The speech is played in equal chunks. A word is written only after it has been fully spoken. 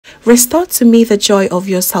Restore to me the joy of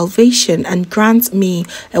your salvation and grant me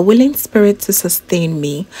a willing spirit to sustain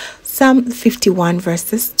me. Psalm 51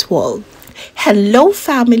 verses 12. Hello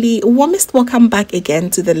family, warmest welcome back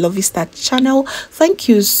again to the Lovystouch channel. Thank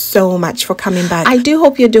you so much for coming back. I do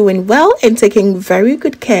hope you're doing well and taking very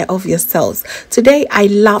good care of yourselves. Today I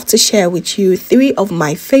love to share with you 3 of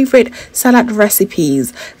my favorite salad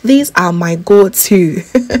recipes. These are my go-to.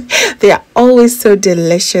 They are always so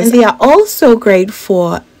delicious and they are also great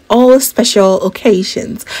for all special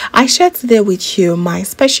occasions. I share today with you my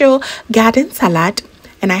special garden salad,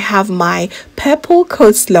 and I have my purple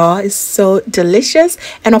coleslaw. It's so delicious,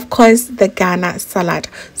 and of course the Ghana salad.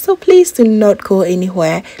 So please do not go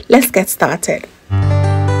anywhere. Let's get started.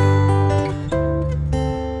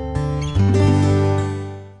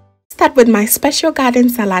 Start with my special garden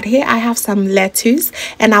salad. Here I have some lettuce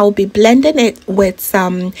and I will be blending it with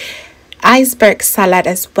some iceberg salad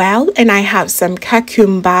as well, and I have some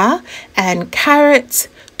cucumber and carrots,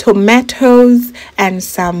 tomatoes, and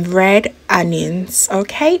some red onions.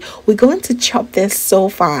 Okay, we're going to chop this so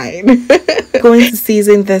fine. Going to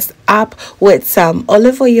season this up with some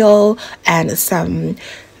olive oil and some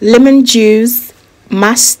lemon juice,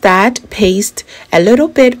 mustard paste, a little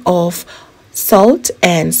bit of salt,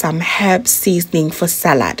 and some herb seasoning for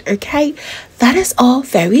salad. Okay, that is all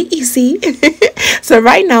very easy. So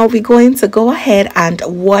right now we're going to go ahead and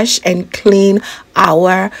wash and clean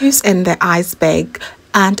our juice in the iceberg.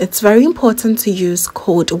 And it's very important to use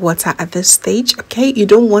cold water at this stage. Okay, you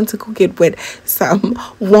don't want to cook it with some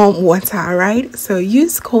warm water, right? So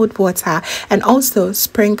use cold water, and also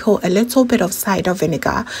sprinkle a little bit of cider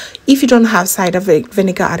vinegar. If you don't have cider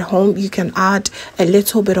vinegar at home, you can add a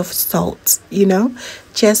little bit of salt.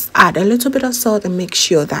 Just add a little bit of salt and make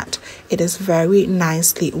sure that it is very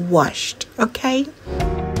nicely washed. Okay.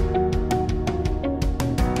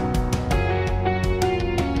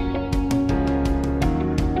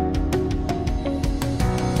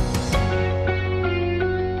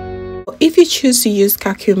 If you choose to use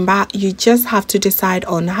cucumber, you just have to decide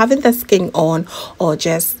on having the skin on or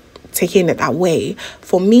just taking it away.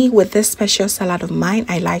 For me, with this special salad of mine,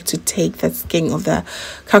 I like to take the skin of the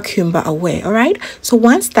cucumber away. All right, so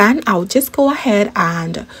once done, I'll just go ahead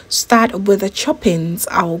and start with the choppings.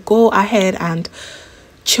 I'll go ahead and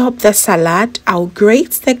chop the salad. I'll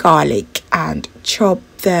grate the garlic and chop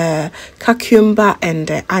the cucumber and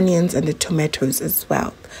the onions and the tomatoes as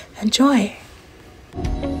well. Enjoy.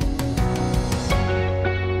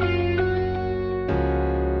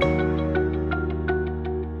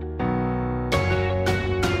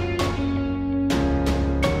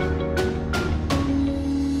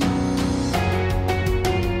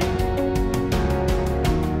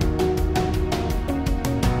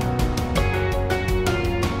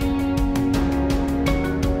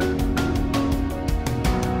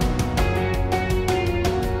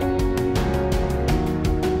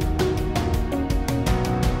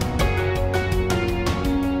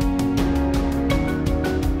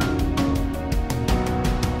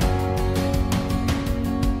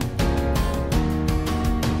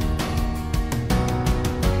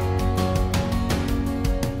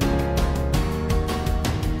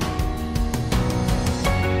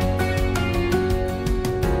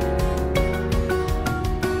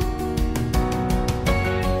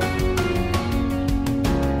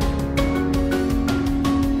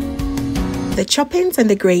 The choppings and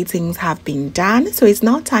the gratings have been done, so it's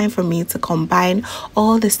now time for me to combine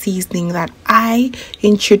all the seasoning that I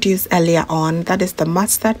introduced earlier on. That is the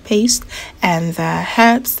mustard paste and the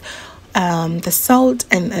herbs, the salt,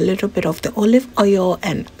 and a little bit of the olive oil.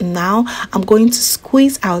 And now I'm going to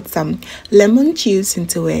squeeze out some lemon juice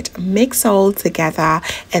into it, mix all together,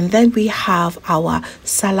 and then we have our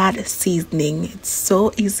salad seasoning. It's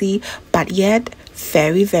so easy but yet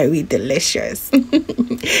very, very delicious.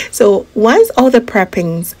 So once all the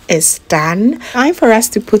preppings is done, time for us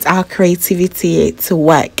to put our creativity to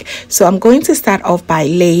work. So I'm going to start off by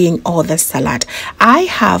laying all the salad. I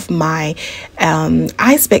have my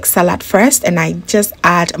iceberg salad first, and I just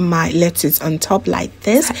add my lettuce on top like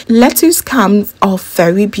this. Lettuce comes off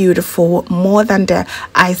very beautiful, more than the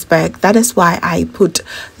iceberg. That is why I put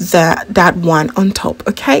that one on top.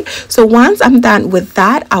 Okay, so once I'm done with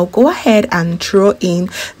that, I'll go ahead and throw in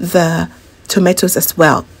the tomatoes as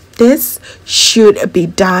well. this should be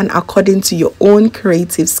done according to your own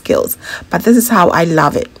creative skills, but this is how I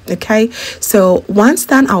love it. Okay, so once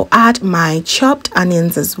done, I'll add my chopped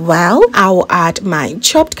onions as well. I'll add my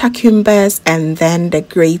chopped cucumbers and then the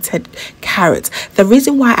grated carrots. The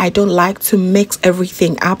reason why I don't like to mix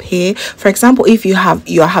everything up here, for example, if you're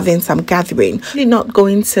having some gathering, you're not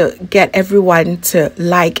going to get everyone to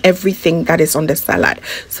like everything that is on the salad.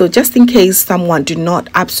 So just in case someone do not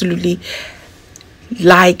absolutely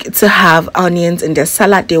like to have onions in their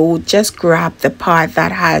salad, they will just grab the part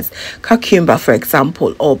that has cucumber, for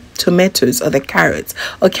example, or tomatoes or the carrots.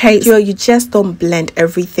 Okay, so you just don't blend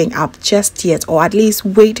everything up just yet, or at least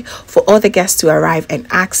wait for all the guests to arrive and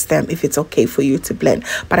ask them if it's okay for you to blend.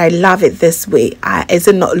 But I love it this way. Is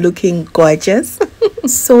it not looking gorgeous?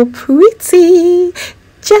 So pretty.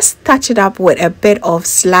 Just touch it up with a bit of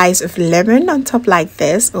slice of lemon on top like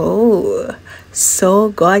this. Oh, so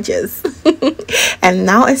gorgeous. And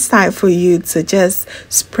now it's time for you to just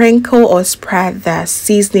sprinkle or spread the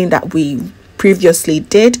seasoning that we previously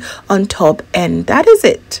did on top, and that is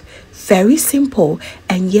it. Very simple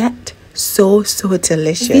and yet so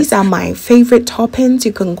delicious. These are my favorite toppings.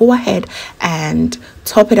 You can go ahead and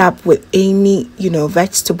top it up with any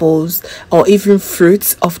vegetables or even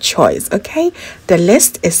fruits of choice. Okay, the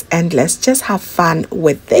list is endless. Just have fun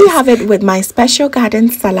with this. You have it with my special garden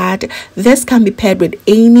salad. This can be paired with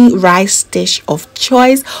any rice dish of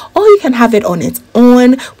choice, or you can have it on its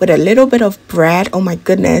own with a little bit of bread. Oh my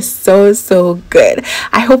goodness, so good.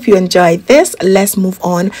 I hope you enjoyed this. Let's move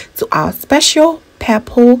on to our special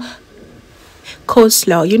purple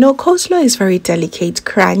coleslaw. Coleslaw is very delicate,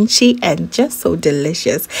 crunchy, and just so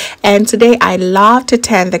delicious. And today I love to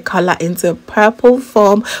turn the color into a purple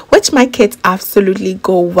form, which my kids absolutely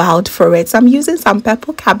go wild for it. So I'm using some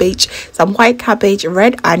purple cabbage, some white cabbage,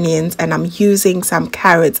 red onions, and I'm using some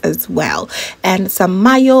carrots as well, and some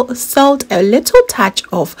mayo, salt, a little touch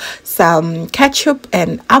of some ketchup,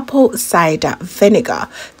 and apple cider vinegar.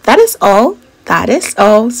 That is all.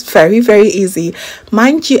 It's very easy.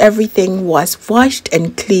 Mind you, everything was washed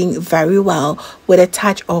and cleaned very well with a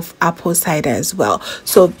touch of apple cider as well.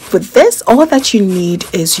 So with this, all that you need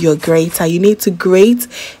is your grater. You need to grate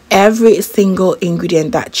every single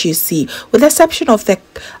ingredient that you see, with the exception of the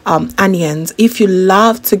onions. If you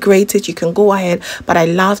love to grate it, you can go ahead, but I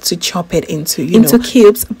love to chop it into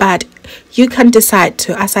cubes. But you can decide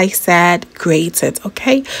to, as I said, grate it.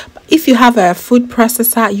 Okay, if you have a food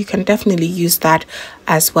processor, you can definitely use that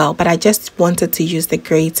as well, but I just wanted to use the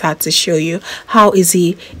grater to show you how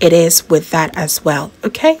easy it is with that as well.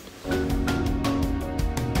 Okay.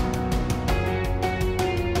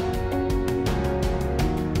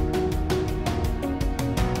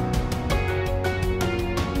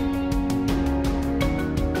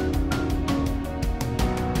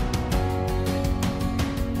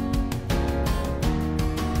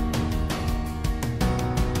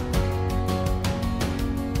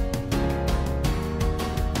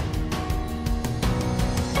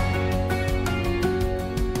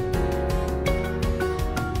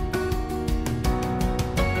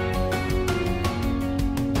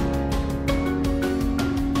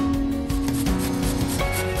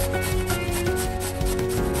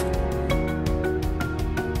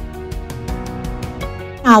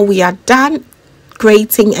 Now we are done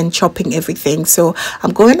grating and chopping everything, so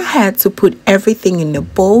I'm going ahead to put everything in the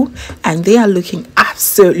bowl, and they are looking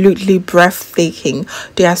absolutely breathtaking.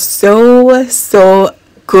 They are so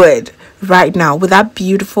good right now with that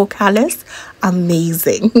beautiful colors.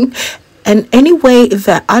 Amazing. And anyway,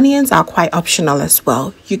 the onions are quite optional as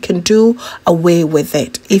well. You can do away with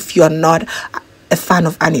it if you're not a fan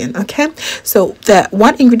of onion. Okay, so the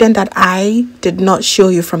one ingredient that I did not show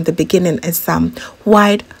you from the beginning is some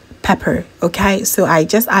white pepper. Okay, so I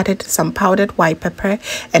just added some powdered white pepper,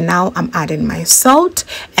 and now I'm adding my salt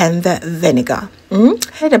and the vinegar.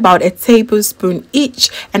 Add about a tablespoon each,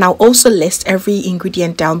 and I'll also list every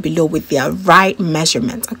ingredient down below with their right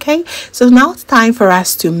measurement. Okay, so now it's time for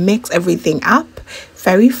us to mix everything up.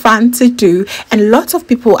 Very fun to do, and lots of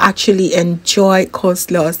people actually enjoy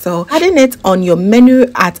coleslaw, so adding it on your menu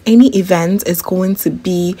at any event is going to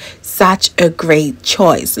be such a great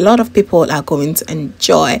choice. A lot of people are going to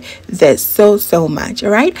enjoy this so much. All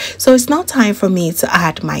right, so it's now time for me to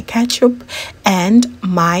add my ketchup and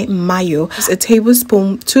my mayo. It's a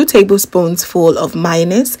tablespoon, 2 tablespoons full of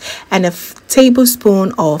mayonnaise, and a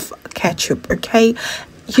tablespoon of ketchup. Okay,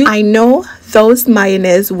 I know those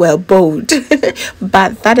mayonnaise were bold,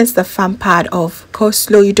 but that is the fun part of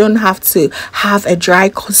coleslaw. You don't have to have a dry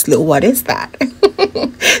coleslaw. What is that?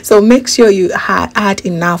 So make sure you add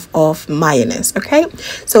enough of mayonnaise. Okay,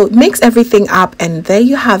 so mix everything up, and there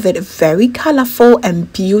you have it. Very colorful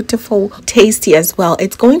and beautiful, tasty as well.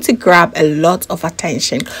 It's going to grab a lot of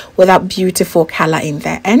attention with that beautiful color in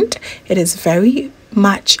there, and it is very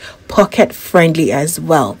much pocket friendly as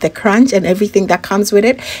well. The crunch and everything that comes with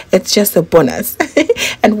it, it's just a bonus.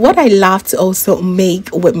 And what I love to also make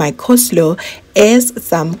with my coleslaw is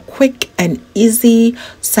some quick and easy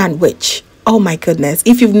sandwich. Oh my goodness,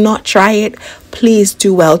 if you've not tried it, please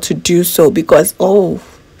do well to do so, because oh,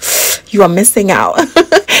 you are missing out.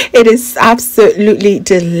 It is absolutely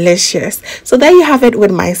delicious. So there you have it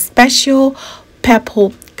with my special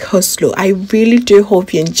purple coleslaw. I really do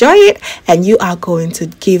hope you enjoy it, and you are going to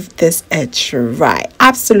give this a try.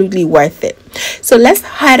 Absolutely worth it. So let's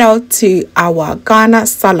head out to our Ghana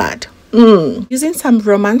salad. Using some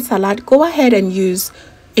Roman salad, go ahead and use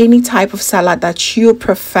any type of salad that you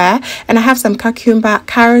prefer, and I have some cucumber,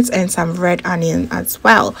 carrots, and some red onion as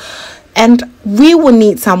well. And we will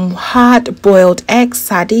need some hard boiled eggs,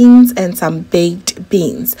 sardines, and some baked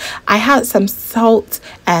beans. I have some salt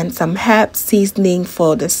and some herb seasoning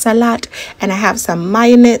for the salad, and I have some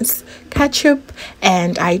mayonnaise, ketchup,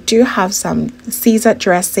 and I do have some Caesar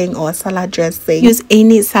dressing or salad dressing. Use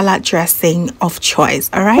any salad dressing of choice.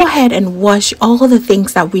 All right, go ahead and wash all the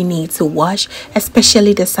things that we need to wash,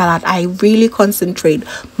 especially the salad. I really concentrate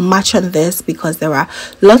much on this because there are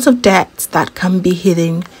lots of dirt that can be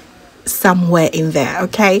hidden somewhere in there.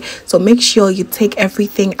 Okay, so make sure you take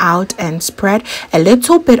everything out and spread a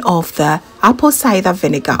little bit of the apple cider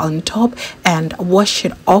vinegar on top and wash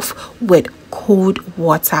it off with cold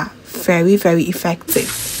water. Very, very effective.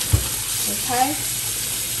 Okay,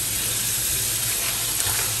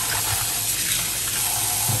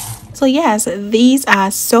 so yes, these are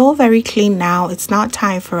so very clean now. It's now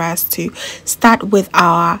time for us to start with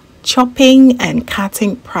our chopping and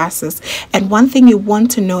cutting process. And one thing you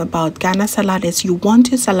want to know about Ghana salad is you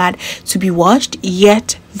want your salad to be washed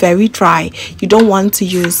yet very dry. You don't want to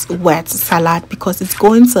use wet salad because it's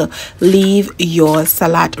going to leave your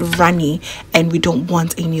salad runny, and we don't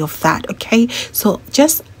want any of that. Okay, so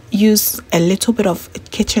just use a little bit of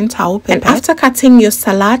kitchen towel paper, and after cutting your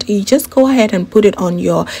salad, you just go ahead and put it on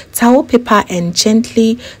your towel paper and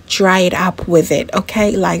gently dry it up with it.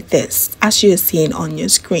 Okay, like this, as you're seeing on your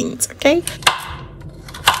screens. Okay,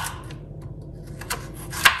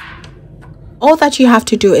 all that you have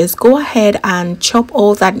to do is go ahead and chop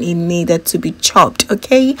all that is needed to be chopped.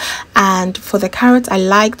 Okay, and for the carrots, I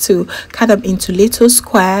like to cut them into little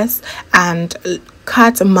squares and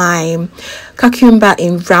cut my cucumber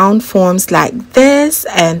in round forms like this,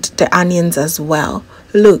 and the onions as well.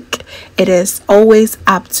 Look, it is always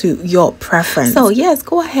up to your preference. So yes,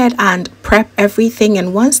 go ahead and prep everything,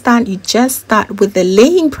 and once done, you just start with the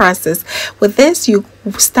laying process. With this, you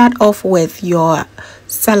start off with your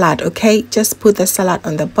salad. Okay, just put the salad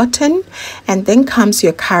on the bottom, and then comes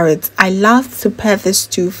your carrots. I love to pair this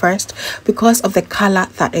two first because of the color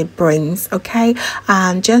that it brings. Okay,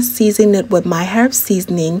 and just season it with my herb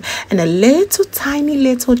seasoning and a little tiny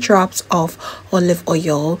little drops of olive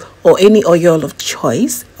oil or any oil of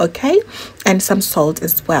choice. Okay, and some salt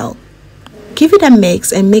as well. Give it a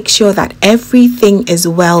mix and make sure that everything is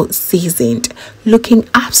well seasoned. Looking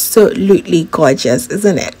absolutely gorgeous,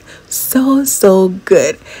 isn't it? So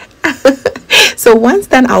good. So once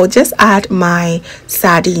done, I'll just add my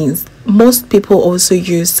sardines. Most people also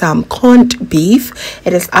use some corned beef.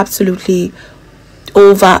 It is absolutely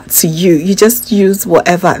over to you. You just use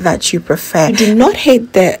whatever that you prefer. I do not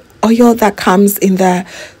hate the oil that comes in the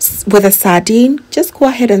with a sardine. Just go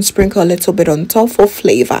ahead and sprinkle a little bit on top for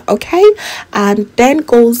flavor. Okay, and then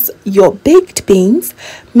goes your baked beans.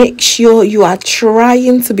 Make sure you are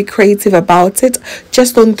trying to be creative about it.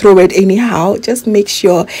 Just don't throw it anyhow. Just make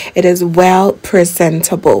sure it is well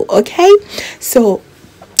presentable. Okay, so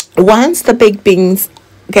once the baked beans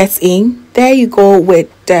gets in, there you go with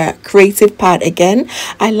the creative part again.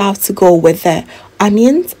 I love to go with the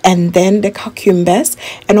onions and then the cucumbers,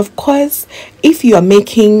 and of course, if you are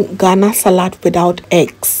making Ghana salad without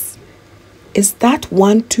eggs, is that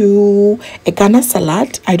one to a Ghana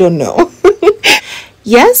salad? I don't know.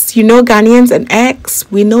 Yes, you know, Ghanaians and eggs,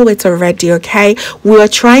 we know it already. Okay, we were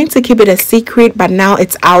trying to keep it a secret, but now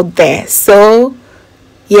it's out there. So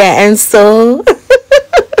yeah, and so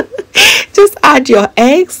just add your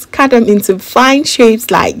eggs, cut them into fine shapes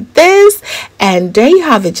like this, and there you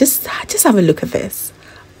have it. Just have a look at this.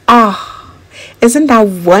 Ah, isn't that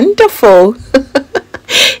wonderful?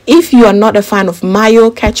 If you are not a fan of mayo,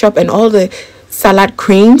 ketchup, and all the salad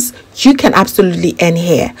creams, you can absolutely end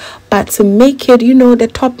here. But to make it, you know, the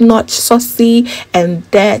top-notch, saucy, and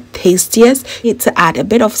the tastiest, you need to add a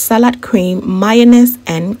bit of salad cream, mayonnaise,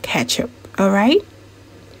 and ketchup. All right?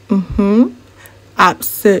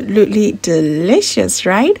 Absolutely delicious,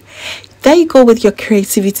 right? There you go with your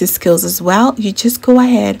creativity skills as well. You just go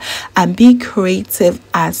ahead and be creative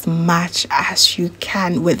as much as you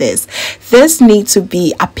can with this. This needs to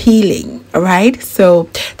be appealing, all right? So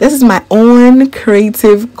this is my own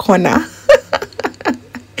creative corner.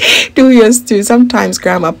 Do yours too. Sometimes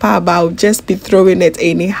Grandma Papa will just be throwing it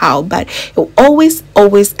anyhow, but it will always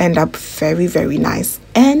end up very, very nice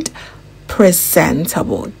and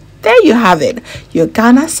presentable. There you have it. Your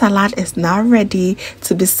Ghana salad is now ready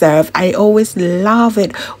to be served. I always love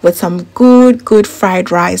it with some good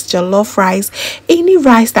fried rice, jollof rice, any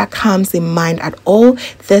rice that comes in mind at all.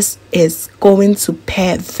 This is going to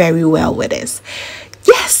pair very well with this.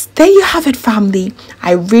 Yes, there you have it, family.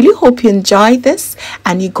 I really hope you enjoyed this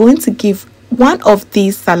and you're going to give one of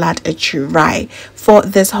these salad a try for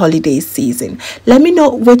this holiday season. Let me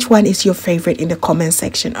know which one is your favorite in the comment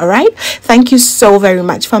section. All right, thank you so very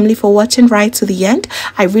much, family, for watching right to the end.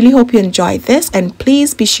 I really hope you enjoyed this, and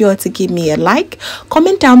please be sure to give me a like,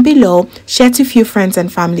 comment down below, share to a few friends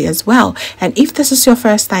and family as well. And if this is your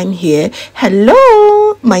first time here,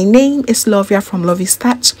 hello, my name is Lovia from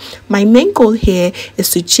Lovystouch. My main goal here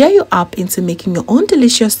is to cheer you up into making your own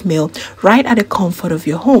delicious meal right at the comfort of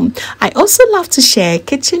your home. I also love to share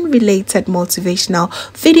kitchen related motivational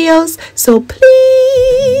videos, so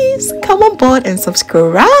please come on board and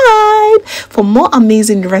subscribe for more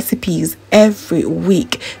amazing recipes every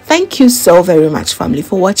week. Thank you so very much, family,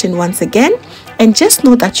 for watching once again, and just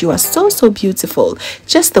know that you are so beautiful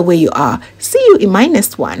just the way you are. See you in my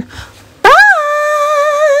next one.